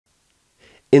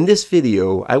In this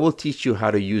video, I will teach you how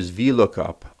to use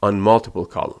VLOOKUP on multiple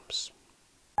columns.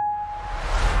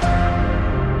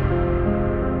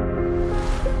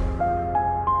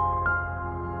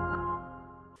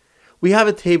 We have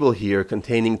a table here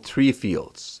containing 3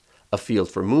 fields: a field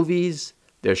for movies,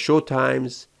 their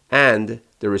showtimes, and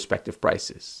their respective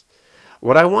prices.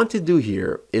 What I want to do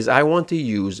here is I want to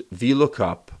use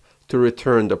VLOOKUP to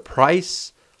return the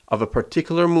price of a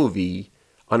particular movie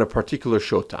on a particular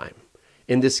showtime.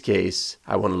 In this case,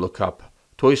 I want to look up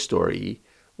Toy Story,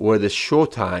 where the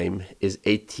showtime is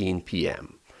 18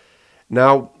 p.m.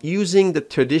 Now, using the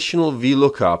traditional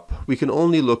VLOOKUP, we can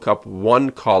only look up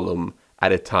one column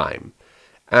at a time.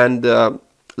 And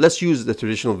let's use the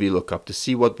traditional VLOOKUP to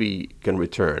see what we can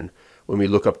return when we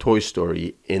look up Toy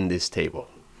Story in this table.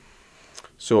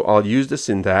 So I'll use the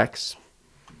syntax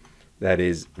that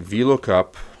is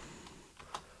VLOOKUP.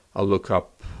 I'll look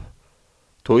up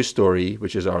Toy Story,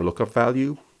 which is our lookup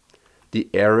value. The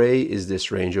array is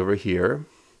this range over here,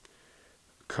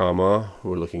 comma,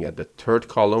 we're looking at the third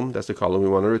column, that's the column we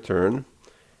want to return,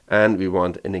 and we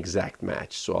want an exact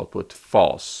match, so I'll put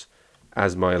false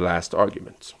as my last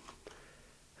argument.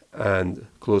 And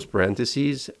close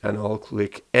parentheses, and I'll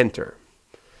click enter.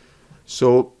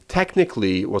 So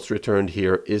technically what's returned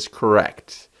here is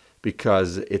correct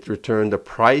because it returned the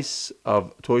price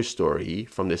of Toy Story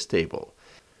from this table.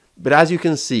 But as you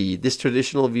can see, this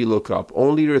traditional VLOOKUP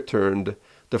only returned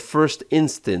the first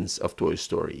instance of Toy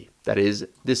Story, that is,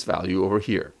 this value over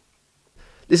here.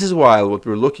 This is why what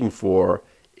we're looking for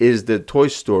is the Toy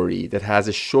Story that has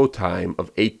a showtime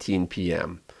of 18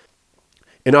 p.m.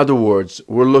 In other words,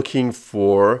 we're looking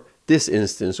for this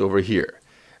instance over here.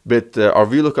 But our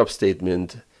VLOOKUP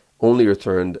statement only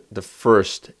returned the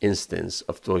first instance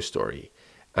of Toy Story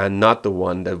and not the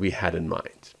one that we had in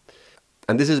mind.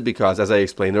 And this is because, as I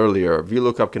explained earlier,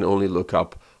 VLOOKUP can only look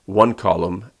up one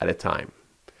column at a time.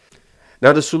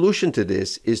 Now the solution to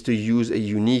this is to use a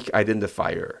unique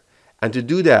identifier. And to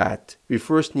do that, we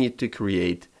first need to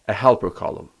create a helper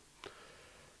column.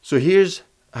 So here's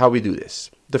how we do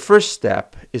this. The first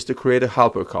step is to create a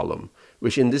helper column,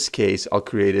 which in this case I'll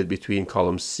create it between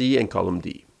column C and column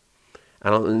D.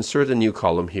 And I'll insert a new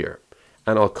column here.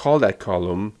 And I'll call that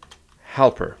column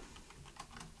helper.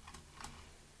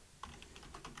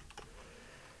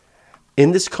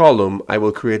 In this column, I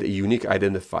will create a unique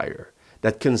identifier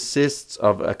that consists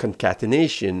of a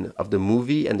concatenation of the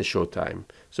movie and the showtime.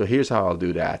 So here's how I'll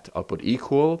do that. I'll put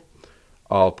equal,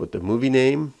 I'll put the movie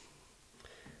name,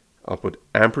 I'll put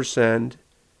ampersand,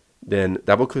 then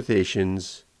double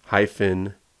quotations,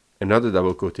 hyphen, another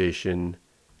double quotation,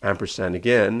 ampersand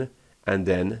again, and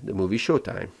then the movie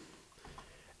showtime.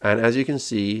 And as you can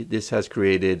see, this has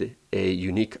created a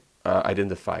unique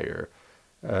identifier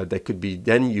that could be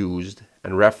then used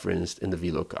and referenced in the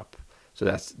VLOOKUP. So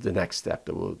that's the next step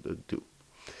that we'll do.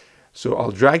 So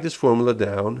I'll drag this formula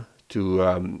down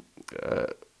to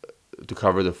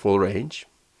cover the full range.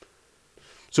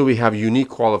 So we have unique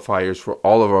qualifiers for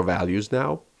all of our values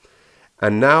now.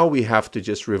 And now we have to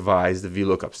just revise the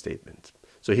VLOOKUP statement.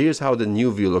 So here's how the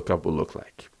new VLOOKUP will look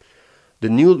like. The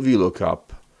new VLOOKUP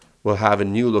will have a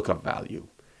new lookup value,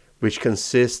 which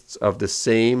consists of the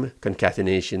same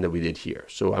concatenation that we did here.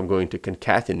 So I'm going to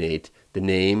concatenate the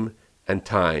name and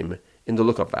time in the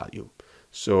lookup value.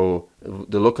 So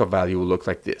the lookup value will look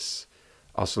like this.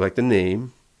 I'll select the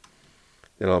name,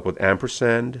 then I'll put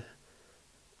ampersand,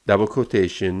 double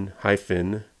quotation,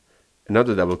 hyphen,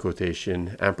 another double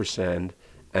quotation, ampersand,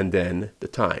 and then the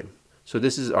time. So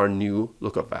this is our new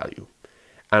lookup value.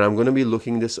 And I'm going to be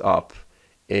looking this up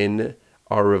in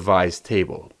our revised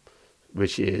table,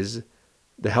 which is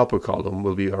the helper column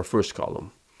will be our first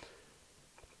column.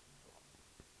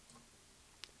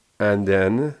 And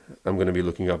then I'm going to be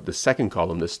looking up the second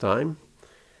column this time.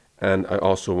 And I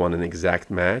also want an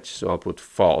exact match, so I'll put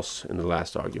false in the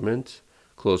last argument,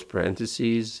 close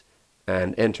parentheses,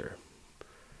 and enter.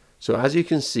 So as you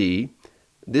can see,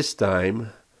 this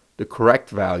time the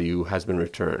correct value has been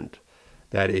returned.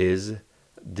 That is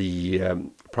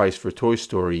the price for Toy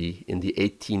Story in the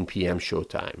 18 p.m.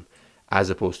 showtime,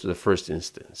 as opposed to the first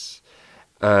instance.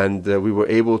 And we were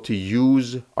able to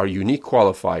use our unique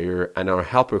qualifier and our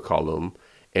helper column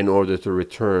in order to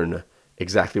return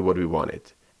exactly what we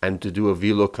wanted, and to do a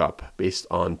VLOOKUP based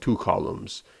on 2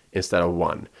 columns instead of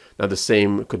 1. Now the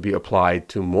same could be applied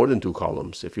to more than 2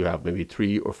 columns. If you have maybe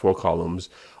 3 or 4 columns,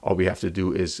 all we have to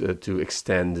do is to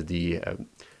extend the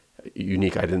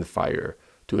unique identifier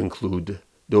to include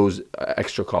those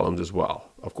extra columns as well.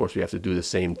 Of course, we have to do the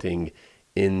same thing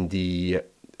in the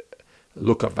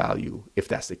lookup value if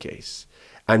that's the case.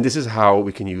 And this is how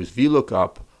we can use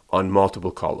VLOOKUP on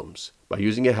multiple columns by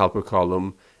using a helper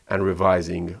column and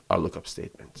revising our lookup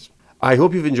statements. I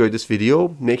hope you've enjoyed this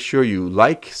video. Make sure you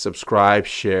like, subscribe,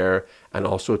 share, and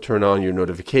also turn on your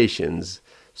notifications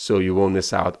so you won't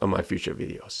miss out on my future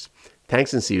videos.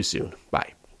 Thanks and see you soon.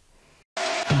 Bye.